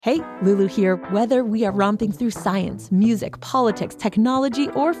Hey, Lulu here. Whether we are romping through science, music, politics, technology,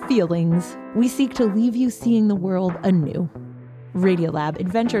 or feelings, we seek to leave you seeing the world anew. Radiolab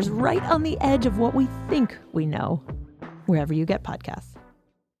adventures right on the edge of what we think we know, wherever you get podcasts.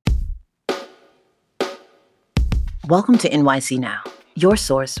 Welcome to NYC Now, your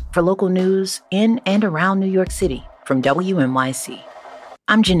source for local news in and around New York City from WNYC.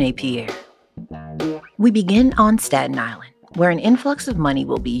 I'm Janae Pierre. We begin on Staten Island, where an influx of money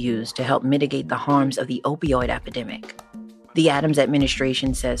will be used to help mitigate the harms of the opioid epidemic. The Adams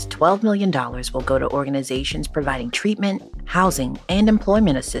administration says $12 million will go to organizations providing treatment, housing, and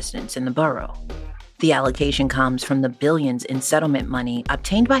employment assistance in the borough. The allocation comes from the billions in settlement money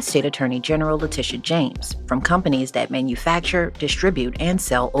obtained by State Attorney General Letitia James from companies that manufacture, distribute, and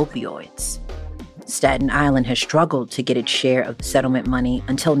sell opioids. Staten Island has struggled to get its share of the settlement money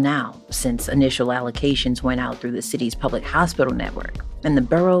until now, since initial allocations went out through the city's public hospital network, and the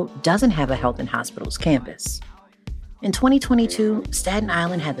borough doesn't have a health and hospitals campus. In 2022, Staten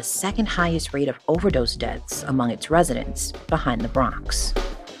Island had the second highest rate of overdose deaths among its residents, behind the Bronx.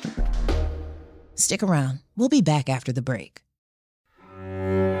 Stick around. We'll be back after the break.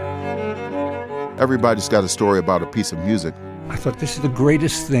 Everybody's got a story about a piece of music. I thought, this is the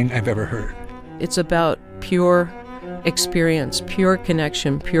greatest thing I've ever heard. It's about pure experience, pure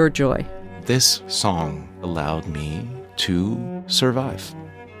connection, pure joy. This song allowed me to survive.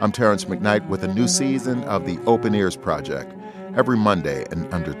 I'm Terrence McKnight with a new season of the Open Ears Project. Every Monday, in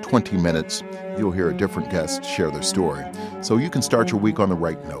under 20 minutes, you'll hear a different guest share their story, so you can start your week on the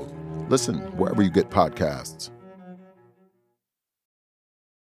right note. Listen wherever you get podcasts.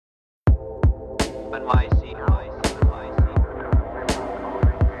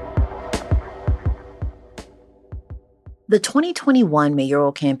 The 2021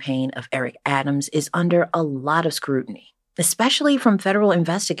 mayoral campaign of Eric Adams is under a lot of scrutiny, especially from federal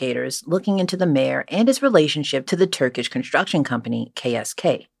investigators looking into the mayor and his relationship to the Turkish construction company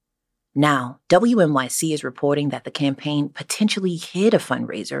KSK. Now, WNYC is reporting that the campaign potentially hid a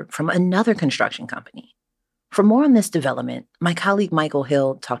fundraiser from another construction company. For more on this development, my colleague Michael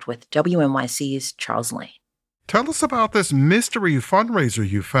Hill talked with WNYC's Charles Lane. Tell us about this mystery fundraiser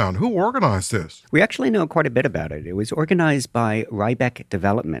you found. Who organized this? We actually know quite a bit about it. It was organized by Rybeck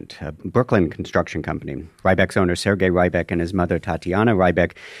Development, a Brooklyn construction company. Rybeck's owner, Sergei Rybeck, and his mother, Tatiana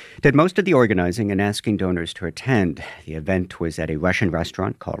Rybeck, did most of the organizing and asking donors to attend. The event was at a Russian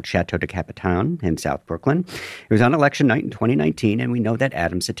restaurant called Chateau de Capitan in South Brooklyn. It was on election night in 2019, and we know that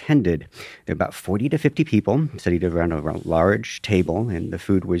Adams attended. There were about 40 to 50 people seated around a large table, and the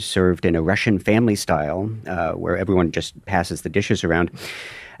food was served in a Russian family style, where everyone just passes the dishes around.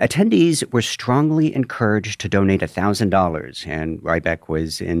 Attendees were strongly encouraged to donate $1,000, and Rybeck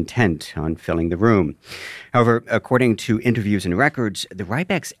was intent on filling the room. However, according to interviews and records, the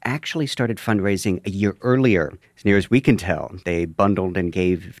Rybecks actually started fundraising a year earlier. As near as we can tell, they bundled and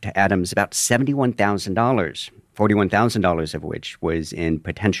gave to Adams about $71,000. $41,000 of which was in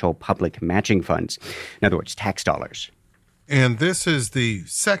potential public matching funds. In other words, tax dollars. And this is the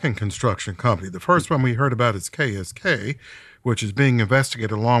second construction company. The first one we heard about is KSK, which is being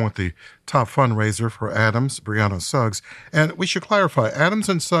investigated along with the top fundraiser for Adams, Brianna Suggs. And we should clarify, Adams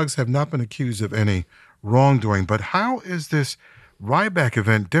and Suggs have not been accused of any wrongdoing. But how is this Rybeck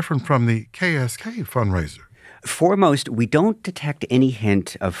event different from the KSK fundraiser? Foremost, we don't detect any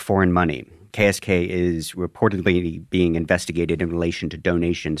hint of foreign money. KSK is reportedly being investigated in relation to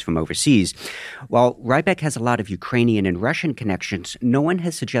donations from overseas. While Rybeck has a lot of Ukrainian and Russian connections, no one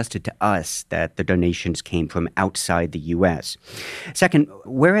has suggested to us that the donations came from outside the U.S. Second,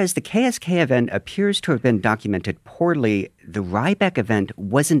 whereas the KSK event appears to have been documented poorly, the Rybeck event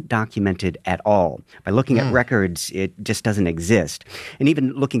wasn't documented at all. By looking at records, it just doesn't exist. And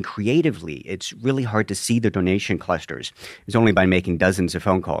even looking creatively, it's really hard to see the donation clusters. It's only by making dozens of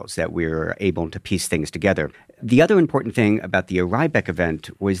phone calls that we're able to piece things together. The other important thing about the Rybeck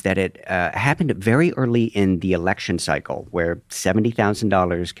event was that it happened very early in the election cycle, where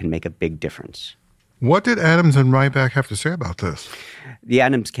 $70,000 can make a big difference. What did Adams and Rybeck have to say about this? The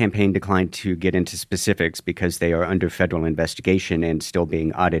Adams campaign declined to get into specifics because they are under federal investigation and still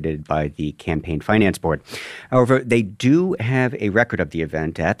being audited by the Campaign Finance Board. However, they do have a record of the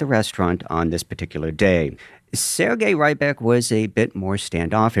event at the restaurant on this particular day. Sergei Rybeck was a bit more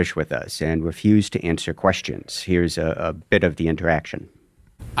standoffish with us and refused to answer questions. Here's a bit of the interaction.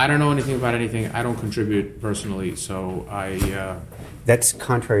 I don't know anything about anything. I don't contribute personally, so That's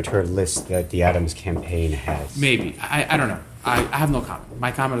contrary to our list that the Adams campaign has. Maybe. I don't know. I have no comment.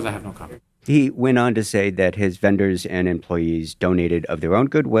 My comment is I have no comment. He went on to say that his vendors and employees donated of their own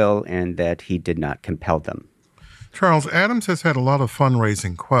goodwill and that he did not compel them. Charles, Adams has had a lot of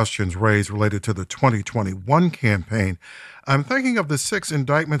fundraising questions raised related to the 2021 campaign. I'm thinking of the 6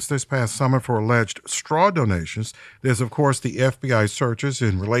 indictments this past summer for alleged straw donations. There's, of course, the FBI searches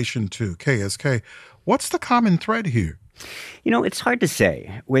in relation to KSK. What's the common thread here? It's hard to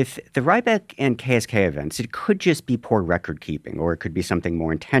say. With the Ryback and KSK events, it could just be poor record keeping, or it could be something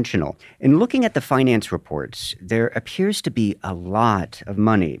more intentional. In looking at the finance reports, there appears to be a lot of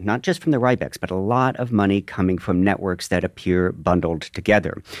money, not just from the Rybacks, but a lot of money coming from networks that appear bundled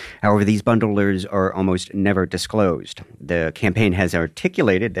together. However, these bundlers are almost never disclosed. The campaign has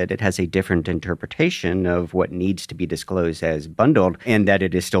articulated that it has a different interpretation of what needs to be disclosed as bundled, and that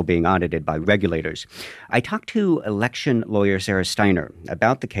it is still being audited by regulators. I talked to election lawyer Sarah Steiner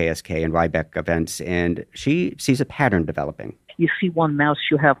about the KSK and Ryback events, and she sees a pattern developing. You see one mouse,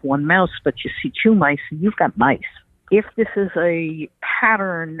 you have one mouse, but you see 2 mice, and you've got mice. If this is a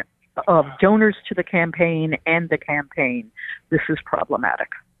pattern of donors to the campaign and the campaign, this is problematic.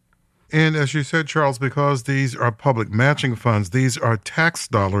 And as you said, Charles, because these are public matching funds, these are tax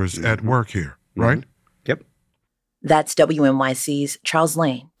dollars at work here, right? Mm-hmm. Yep. That's WNYC's Charles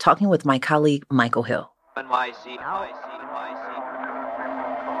Lane talking with my colleague Michael Hill. WNYC.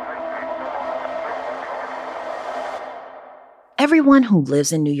 Everyone who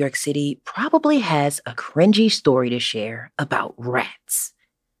lives in New York City probably has a cringy story to share about rats.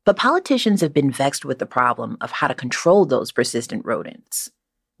 But politicians have been vexed with the problem of how to control those persistent rodents.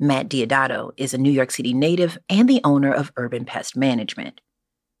 Matt Deodato is a New York City native and the owner of Urban Pest Management.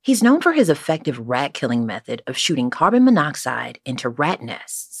 He's known for his effective rat-killing method of shooting carbon monoxide into rat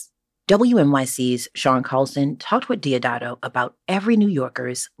nests. WNYC's Sean Carlson talked with Deodato about every New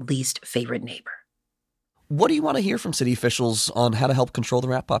Yorker's least favorite neighbor. What do you want to hear from city officials on how to help control the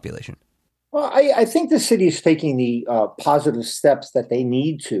rat population? Well, I think the city is taking the positive steps that they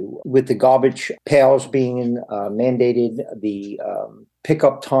need to, with the garbage pails being mandated, the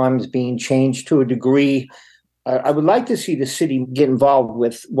pickup times being changed to a degree. I would like to see the city get involved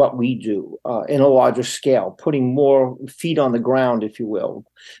with what we do in a larger scale, putting more feet on the ground, if you will.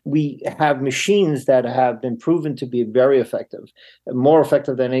 We have machines that have been proven to be very effective, more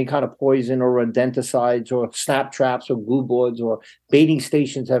effective than any kind of poison or rodenticides or snap traps or glue boards or baiting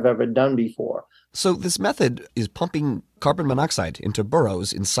stations have ever done before. So this method is pumping carbon monoxide into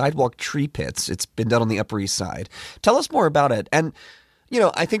burrows in sidewalk tree pits. It's been done on the Upper East Side. Tell us more about it. And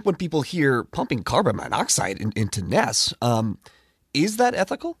I think when people hear pumping carbon monoxide into nests, is that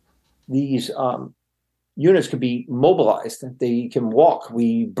ethical? These units can be mobilized. They can walk.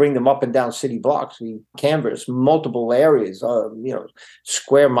 We bring them up and down city blocks. We canvass multiple areas,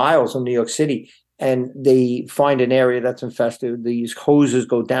 square miles of New York City. And they find an area that's infested. These hoses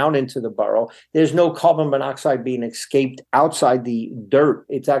go down into the burrow. There's no carbon monoxide being escaped outside the dirt.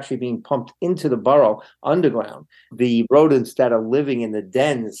 It's actually being pumped into the burrow underground. The rodents that are living in the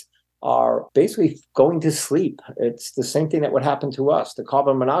dens are basically going to sleep. It's the same thing that would happen to us. The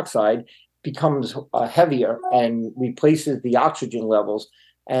carbon monoxide becomes heavier and replaces the oxygen levels,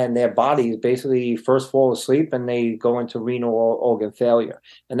 and their bodies basically first fall asleep and they go into renal organ failure.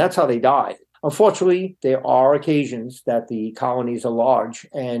 And that's how they die. Unfortunately, there are occasions that the colonies are large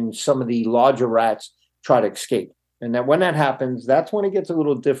and some of the larger rats try to escape. And then when that happens, that's when it gets a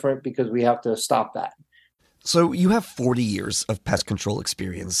little different because we have to stop that. So you have 40 years of pest control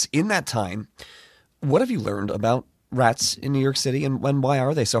experience. In that time, what have you learned about rats in New York City and why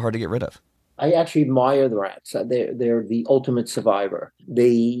are they so hard to get rid of? I actually admire the rats. They're the ultimate survivor.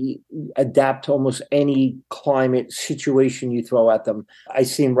 They adapt to almost any climate situation you throw at them. I've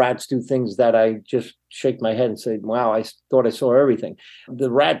seen rats do things that I just shake my head and say, wow, I thought I saw everything. The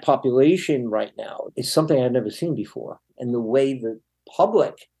rat population right now is something I've never seen before. And the way the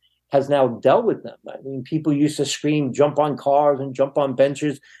public has now dealt with them. I mean, people used to scream, jump on cars and jump on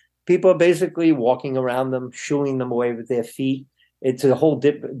benches. People are basically walking around them, shooing them away with their feet. It's a whole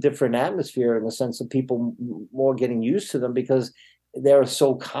different atmosphere in the sense of people more getting used to them because they're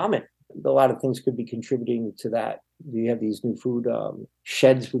so common. A lot of things could be contributing to that. You have these new food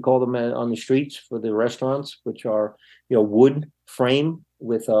sheds, we call them, on the streets for the restaurants, which are wood frame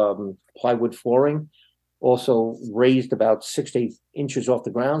with plywood flooring, also raised about 6 to 8 inches off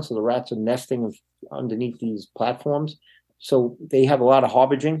the ground. So the rats are nesting underneath these platforms. So they have a lot of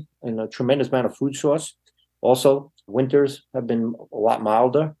harbinging and a tremendous amount of food source. Also, winters have been a lot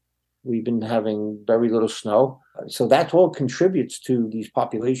milder. We've been having very little snow. So that all contributes to these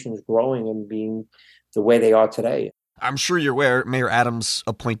populations growing and being the way they are today. I'm sure you're aware Mayor Adams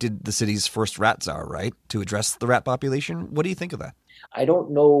appointed the city's first rat czar, right, to address the rat population. What do you think of that? I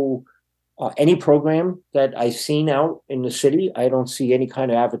don't know Any program that I've seen out in the city, I don't see any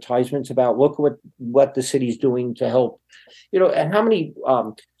kind of advertisements about look what the city's doing to help. And how many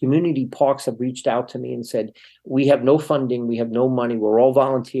community parks have reached out to me and said, we have no funding, we have no money, we're all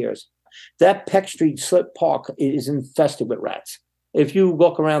volunteers. That Peck Street Slip Park is infested with rats. If you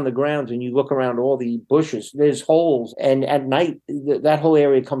look around the grounds and you look around all the bushes, there's holes. And at night, that whole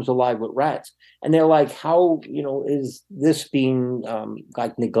area comes alive with rats. And they're like, how, is this being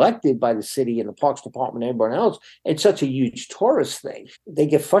neglected by the city and the Parks Department and everyone else? It's such a huge tourist thing. They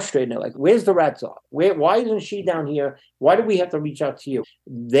get frustrated. They're like, where's the rats are? Why isn't she down here? Why do we have to reach out to you?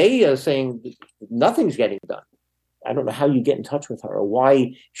 They are saying nothing's getting done. I don't know how you get in touch with her or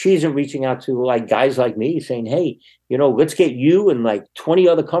why she isn't reaching out to guys like me saying, hey, let's get you and 20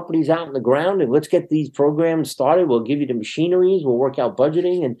 other companies out in the ground and let's get these programs started. We'll give you the machineries. We'll work out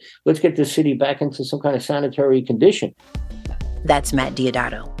budgeting and let's get the city back into some kind of sanitary condition. That's Matt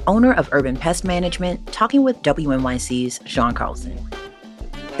Deodato, owner of Urban Pest Management, talking with WNYC's Sean Carlson.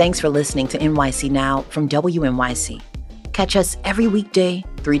 Thanks for listening to NYC Now from WNYC. Catch us every weekday,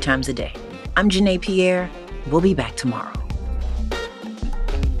 3 times a day. I'm Janae Pierre. We'll be back tomorrow.